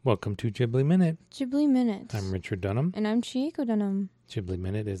Welcome to Ghibli Minute. Ghibli Minute. I'm Richard Dunham. And I'm Chieko Dunham. Ghibli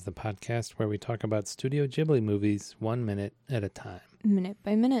Minute is the podcast where we talk about Studio Ghibli movies 1 minute at a time. Minute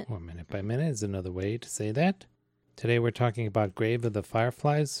by minute. Or minute by minute is another way to say that. Today we're talking about Grave of the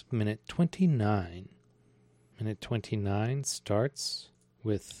Fireflies, minute 29. Minute 29 starts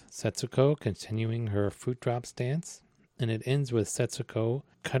with Setsuko continuing her fruit drops dance, and it ends with Setsuko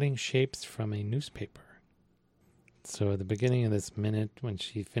cutting shapes from a newspaper. So at the beginning of this minute, when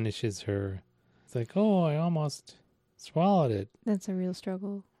she finishes her, it's like, oh, I almost swallowed it. That's a real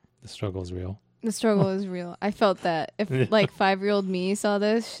struggle. The struggle's real. The struggle is real. I felt that. If, 5-year-old me saw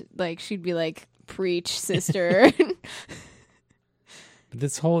this, she'd be like, preach, sister. But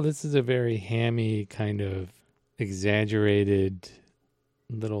this is a very hammy, kind of exaggerated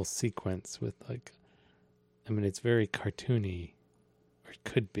little sequence with, it's very cartoony, or it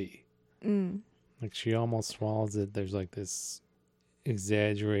could be. Like, she almost swallows it. There's, this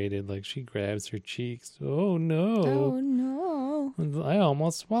exaggerated, she grabs her cheeks. Oh, no. Oh, no. I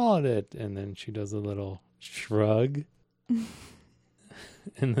almost swallowed it. And then she does a little shrug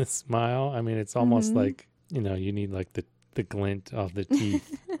and the smile. I mean, it's almost like, you need, the glint of the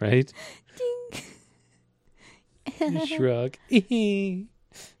teeth, right? Ding. Shrug.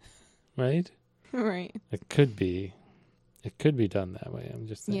 Right? Right. It could be done that way. I'm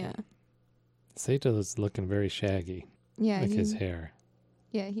just saying. Yeah. Sato is looking very shaggy. Yeah. His hair.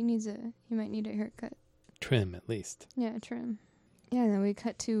 Yeah, he might need a haircut. Trim, at least. Yeah, trim. Yeah, and then we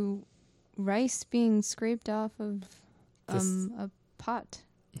cut to rice being scraped off of a pot.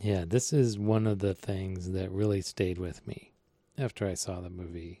 Yeah, this is one of the things that really stayed with me after I saw the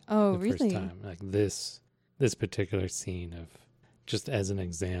movie first time. Like this particular scene of just as an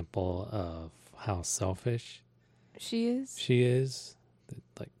example of how selfish she is.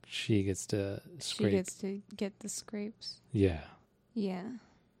 She gets to scrape. She gets to get the scrapes. Yeah. Yeah.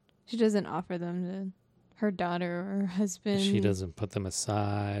 She doesn't offer them to her daughter or her husband. She doesn't put them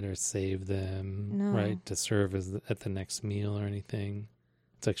aside or save them, right, to serve at the next meal or anything.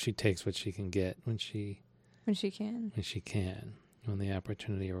 It's like she takes what she can get when she can, when the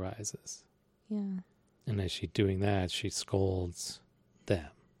opportunity arises. Yeah. And as she's doing that, she scolds them,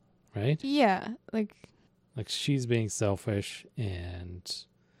 right? Yeah, like she's being selfish and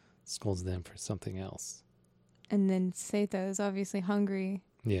scolds them for something else. And then Seita is obviously hungry.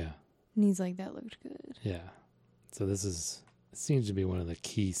 Yeah. And he's like, that looked good. Yeah. So it seems to be one of the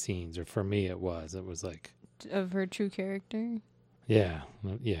key scenes, or for me it was like... Of her true character? Yeah.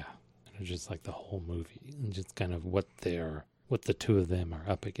 Yeah. It was just like the whole movie and just kind of what the two of them are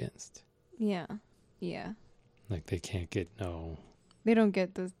up against. Yeah. Yeah. Like they can't get no... They don't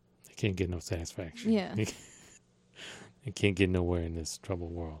get the... They can't get no satisfaction. Yeah. They can't get nowhere in this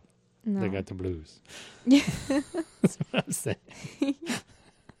troubled world. No. They got the blues. Yeah. That's what I'm saying.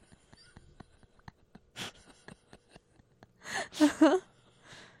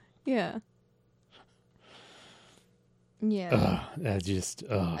 Yeah. Yeah. I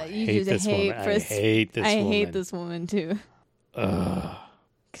hate this woman. I hate this woman. I hate this woman too.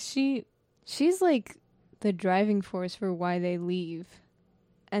 She's like the driving force for why they leave.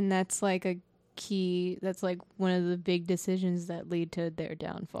 And that's like a key, that's like one of the big decisions that lead to their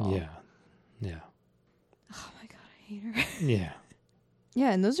downfall. Yeah. Yeah. Oh my God, I hate her. Yeah.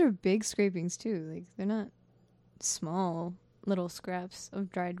 Yeah, and those are big scrapings too. Like they're not small little scraps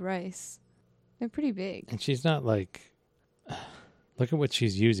of dried rice. They're pretty big. And she's not like, look at what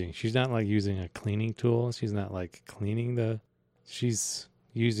she's using. She's not like using a cleaning tool. She's not like cleaning she's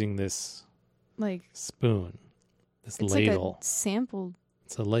using this like spoon, this it's ladle. Like a sample.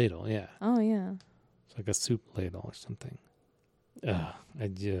 It's a ladle, yeah. Oh yeah. It's like a soup ladle or something.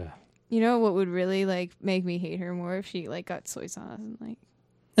 You know what would really make me hate her more if she got soy sauce and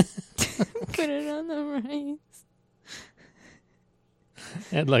put it on the rice.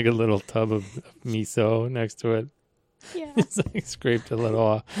 And a little tub of miso next to it. Yeah. It's scraped a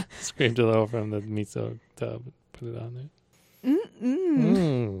little from the miso tub and put it on there.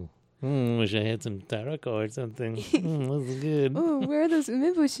 Wish I had some tarako or something. That's good. Oh, where are those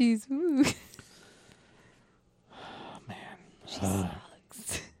umeboshis? Ooh. Oh, man. She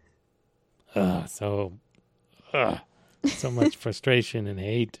sucks. So much frustration and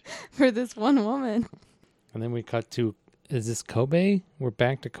hate. For this one woman. And then we cut to, is this Kobe? We're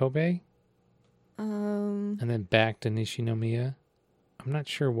back to Kobe? And then back to Nishinomiya. I'm not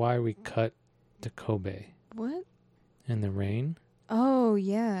sure why we cut to Kobe. What? In the rain. Oh,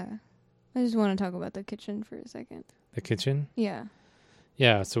 yeah. I just want to talk about the kitchen for a second. The kitchen? Yeah.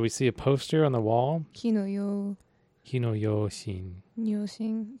 Yeah, so we see a poster on the wall. Hino Yoshin.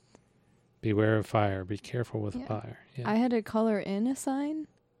 Yoshin. Beware of fire. Be careful with fire. Yeah. I had to color in a sign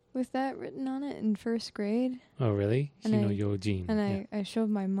with that written on it in first grade. Oh, really? And Hino-yojin. And I showed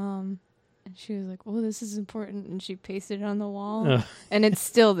my mom, and she was like, "Oh, this is important," and she pasted it on the wall, and it's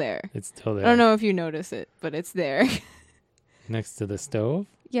still there. It's still there. I don't know if you notice it, but it's there. Next to the stove?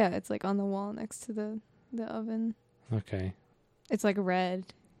 Yeah, it's like on the wall next to the oven. Okay. It's like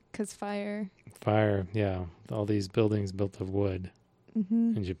red, 'cause fire. Fire, yeah. All these buildings built of wood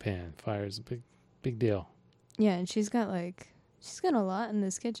Mm-hmm. in Japan. Fire is a big deal. Yeah, and she's got a lot in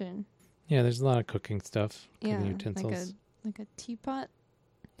this kitchen. Yeah, there's a lot of cooking stuff, Yeah, cooking utensils. like a teapot.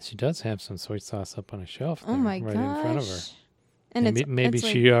 She does have some soy sauce up on a shelf there, Oh my right gosh! in front of her. And maybe it's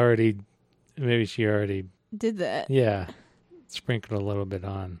she already did that. yeah, sprinkled a little bit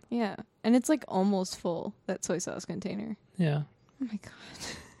on. Yeah, and it's like almost full, that soy sauce container. Yeah. Oh my god.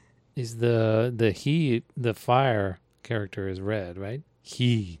 Is the fire character is red, right?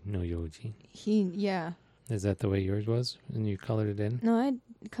 Hino-yojin. Yeah. Is that the way yours was? And you colored it in? No, I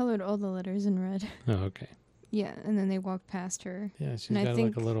colored all the letters in red. Oh, okay. Yeah, and then they walked past her. Yeah, she's And got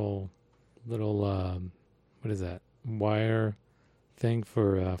like a little what is that? Wire thing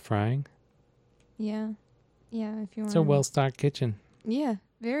for frying. Yeah. Yeah, if you want. It's a well-stocked kitchen. Yeah,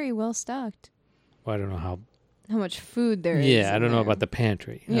 very well stocked. Well, I don't know how much food there is. Yeah, I in don't know there. about the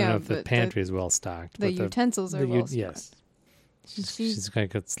pantry. I don't Yeah, know if the but pantry is well-stocked. The but utensils are well stocked. Yes. She's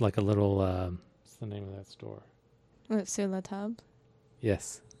got it's like a little, what's the name of that store? What, sur la table?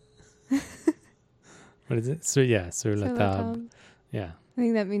 Yes. What is it? Sur la Sur la table. table. Yeah. I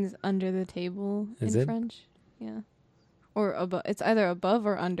think that means under the table Is in it? French. Yeah. Or above. It's either above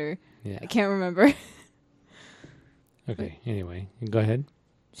or under. Yeah. I can't remember. Okay, anyway, go ahead.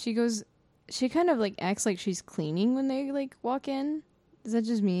 She kind of like acts like she's cleaning when they like walk in. Is that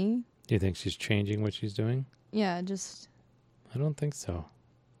just me? Do you think she's changing what she's doing? Yeah, just I don't think so.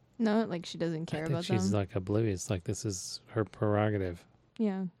 no, like she doesn't care I think about she's them. like oblivious, like this is her prerogative.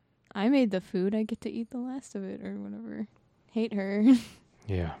 Yeah. I made the food, I get to eat the last of it or whatever. Hate her.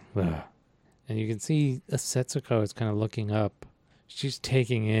 Yeah. Ugh. And you can see Setsuko is kind of looking up. She's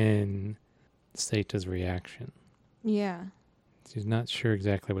taking in Seita's reaction. Yeah. She's not sure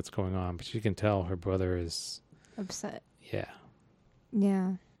exactly what's going on, but she can tell her brother is... Upset. Yeah.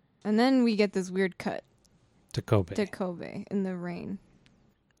 Yeah. And then we get this weird cut To Kobe. to Kobe in the rain.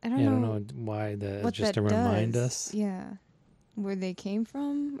 I don't I know. don't know why what just that to remind does. us. Yeah. Where they came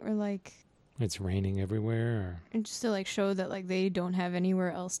from, or like It's raining everywhere. just to like show that like they don't have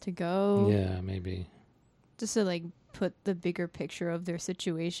anywhere else to go. Yeah, maybe. Just to like put the bigger picture of their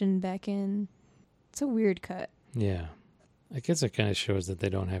situation back in. It's a weird cut. Yeah. I guess it kind of shows that they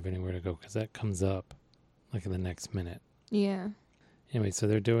don't have anywhere to go because that comes up like in the next minute. Yeah. Anyway, so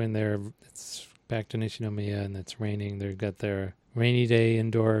they're doing it's back to Nishinomiya and it's raining. They've got their rainy day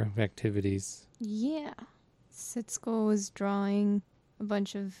indoor activities. Yeah. Setsuko was drawing a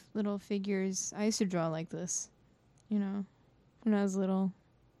bunch of little figures. I used to draw like this, when I was little.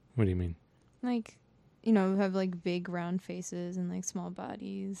 What do you mean? Like, have like big round faces and like small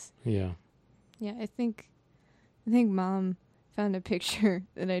bodies. Yeah. Yeah, I think Mom found a picture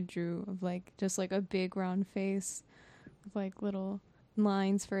that I drew of like just like a big round face with like little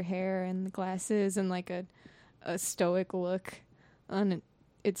lines for hair and glasses and like a stoic look on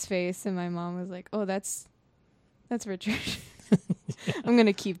its face, and my mom was like, "Oh, that's Richard." I'm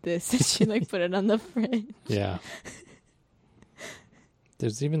gonna keep this. And she like put it on the fridge. Yeah.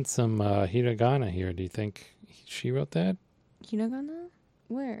 There's even some hiragana here. Do you think she wrote that? Hiragana?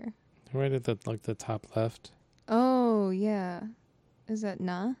 Where? Right at the top left. Oh yeah, is that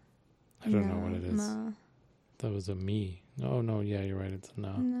na? I don't know what it is. Ma. That was a me. Oh no, yeah, you're right. It's a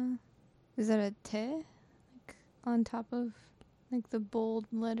no. No. Is that a te? Like on top of like the bold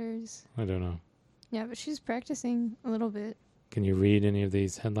letters. I don't know. Yeah, but she's practicing a little bit. Can you read any of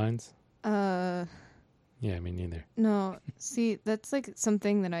these headlines? Uh Yeah, me neither. no. See, that's like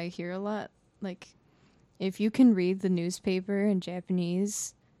something that I hear a lot. Like if you can read the newspaper in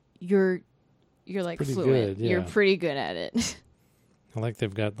Japanese, you're like Pretty fluent. good, yeah. You're pretty good at it. I like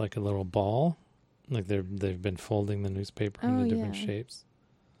they've got like a little ball. Like they've been folding the newspaper into different yeah. shapes.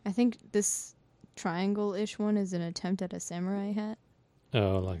 I think this triangle-ish one is an attempt at a samurai hat.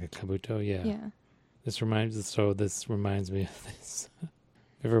 Oh, like a kabuto, yeah. Yeah. This reminds me of this.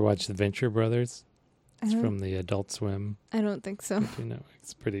 Ever watched The Venture Brothers? It's from the Adult Swim I don't think so. cartoon network.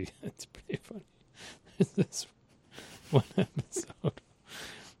 It's pretty funny. There's this one episode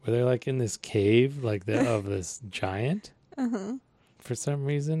where they're like in this cave, like of this giant for some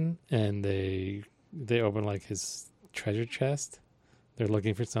reason, and they open like his treasure chest, they're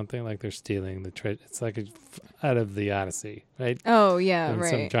looking for something, like they're stealing the treasure. It's like out of the Odyssey, right? Oh yeah, In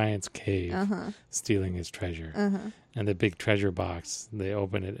some right. giant's cave, Uh-huh. stealing his treasure. Uh-huh. And the big treasure box, they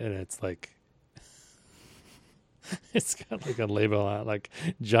open it, and it's like, it's got like a label on it, like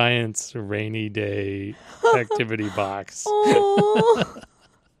Giant's rainy day activity box. Oh.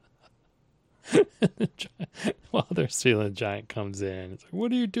 While they're stealing, the giant comes in. It's like,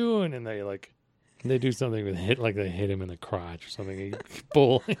 what are you doing? And they do something with they hit him in the crotch or something.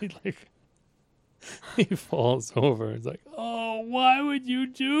 He falls over. It's like, oh, why would you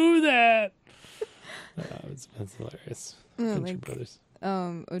do that? That's hilarious. Venture Brothers.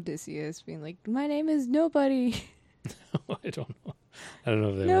 Odysseus being like, my name is nobody. I don't know. I don't know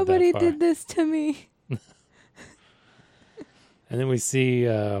if they Nobody went that far. did this to me. And then we see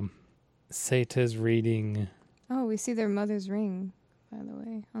Seta's reading. Oh, we see their mother's ring, by the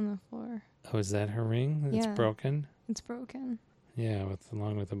way, on the floor. Oh, is that her ring? It's Yeah. broken? It's broken. Yeah,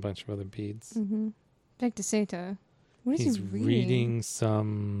 along with a bunch of other beads. Mm-hmm. Back to Seta. What is He's he reading? reading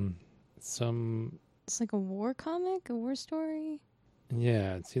some. It's like a war comic, a war story.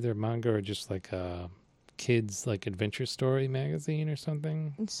 Yeah, it's either manga or just like a kids like adventure story magazine or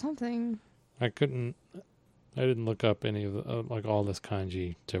something. It's something. I didn't look up any of like all this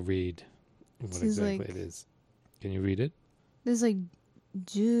kanji to read what This is exactly like- it is. Can you read it? There's like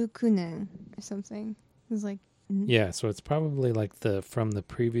Jukunen or something. It's like Yeah, so it's probably like from the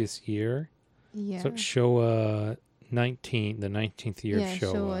previous year. yeah. So Showa 19, the 19th year yeah, of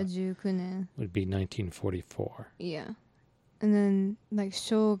Showa Jukunen. would be 1944. Yeah. And then like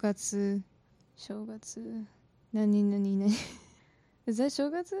Shogatsu. Nani nani nani. Is that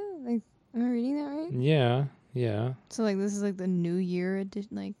Shogatsu? Like, am I reading that right? Yeah. So like this is like the New Year edition.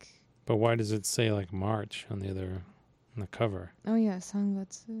 Like, But why does it say like March on the cover? oh yeah,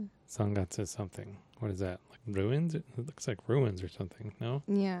 Sangatsu. Sangatsu something. What is that? Like ruins? It looks like ruins or something. No?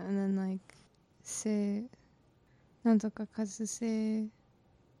 Yeah, and then like se, nantoka kazu se,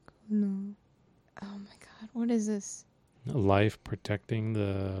 no. Oh my god, what is this? Life protecting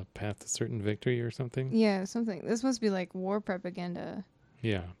the path to certain victory or something? Yeah, something. This must be like war propaganda.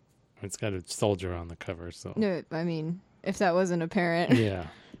 Yeah. It's got a soldier on the cover, so. No, I mean, if that wasn't apparent. Yeah.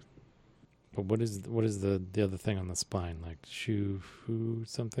 But what is the other thing on the spine? Like Shufu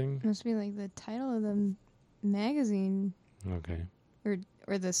something? Must be like the title of the magazine Okay.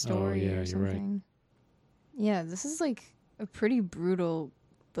 or the story yeah, or you're something. right. Yeah, this is like a pretty brutal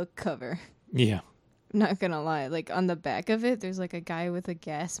book cover. Yeah. Not gonna lie, like on the back of it, there's like a guy with a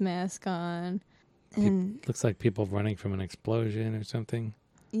gas mask on, and Looks like people running from an explosion or something.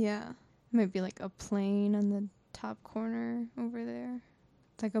 yeah, might be like a plane on the top corner over there.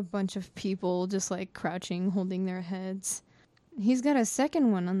 It's like a bunch of people just like crouching, holding their heads. He's got a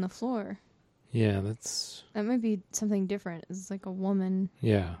second one on the floor. Yeah, That might be something different. It's like a woman.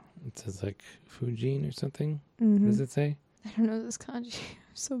 yeah. It says like Fujin or something. Mm-hmm. What does it say? I don't know this kanji.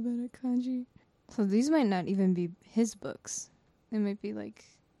 I'm so bad at kanji. So these might not even be his books. They might be like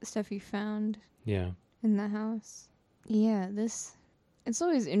stuff he found Yeah. in the house. Yeah, it's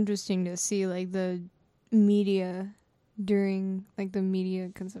always interesting to see like the media during like the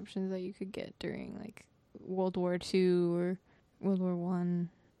media consumptions that you could get during like World War II or World War One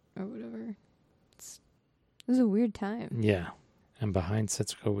or whatever. It was a weird time. Yeah. And behind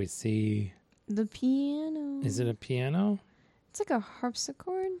Setsuko we see, The piano. is it a piano? It's like a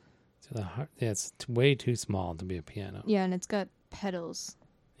harpsichord. It's way too small to be a piano. Yeah, and it's got pedals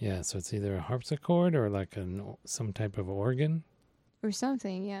Yeah, so it's either a harpsichord or like some type of organ. or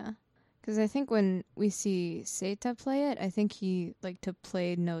something, yeah. Because I think when we see Seta play it, I think he, like, to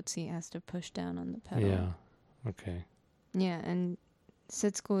play notes, he has to push down on the pedal. Yeah. Okay. Yeah, and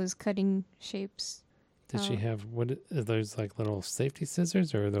Setsuko is cutting shapes. Does she have are those like little safety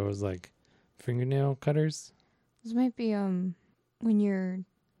scissors or are those like fingernail cutters? This might be when you're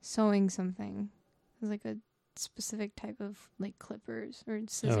sewing something. There's like a specific type of like clippers or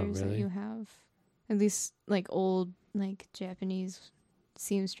scissors that really? you have. At least like old like Japanese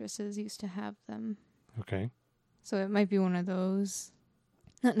seamstresses used to have them. Okay. So it might be one of those.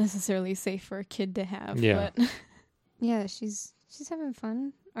 Not necessarily safe for a kid to have, Yeah. but yeah, she's having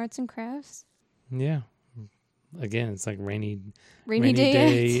fun. Arts and crafts. Yeah. Again, it's like rainy Rainy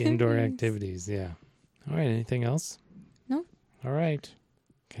day indoor activities. activities. Yeah. All right. Anything else? No. All right.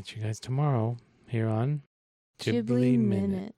 Catch you guys tomorrow here on Ghibli Minute.